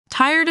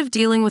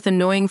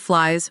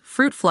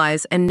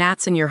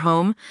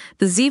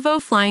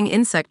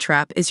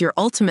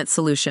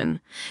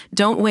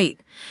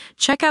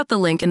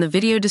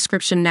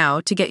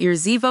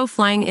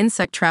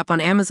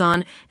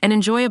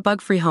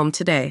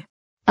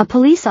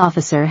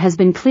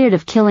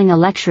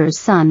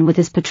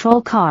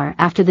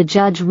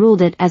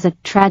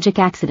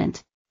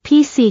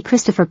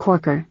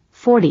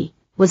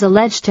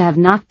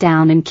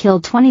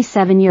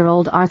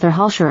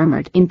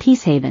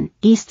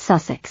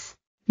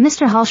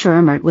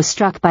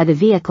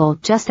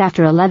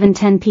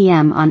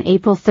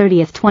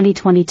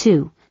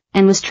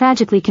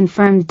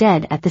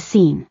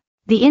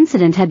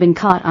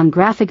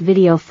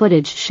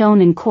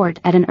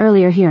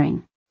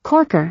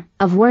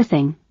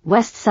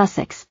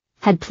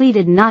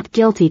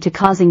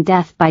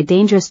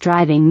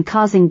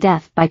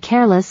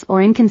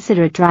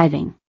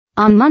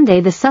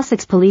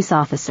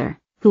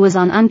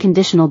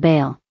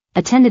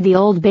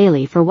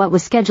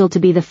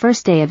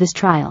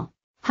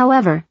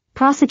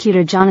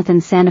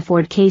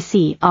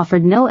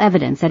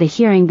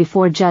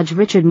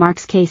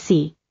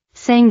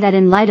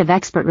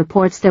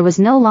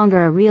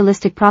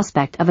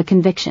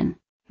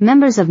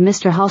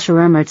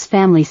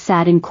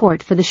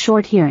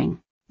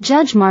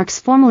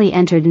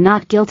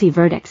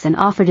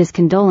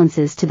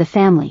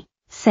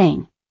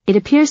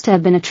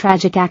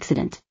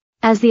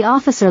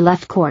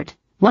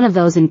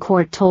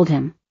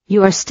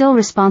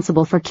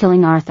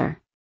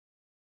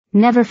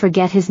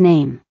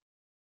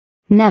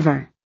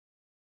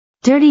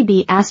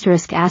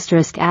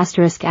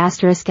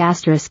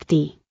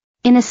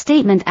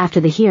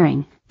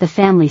the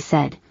family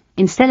said.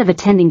 Instead of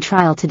attending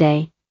trial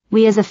today,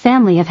 we as a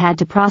family have had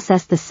to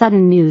process the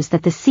sudden news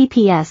that the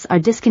CPS are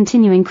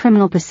discontinuing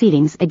criminal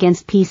proceedings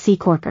against PC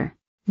Corker.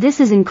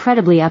 This is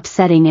incredibly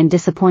upsetting and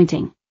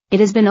disappointing. It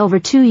has been over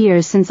 2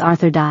 years since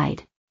Arthur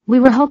died. We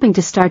were hoping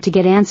to start to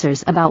get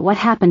answers about what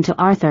happened to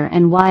Arthur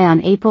and why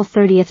on April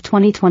 30,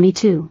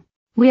 2022.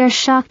 We are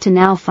shocked to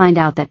now find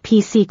out that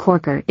PC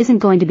Corker isn't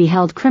going to be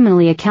held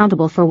criminally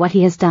accountable for what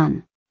he has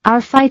done.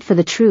 Our fight for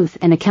the truth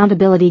and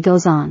accountability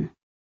goes on.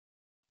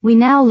 We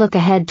now look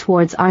ahead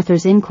towards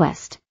Arthur's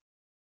inquest.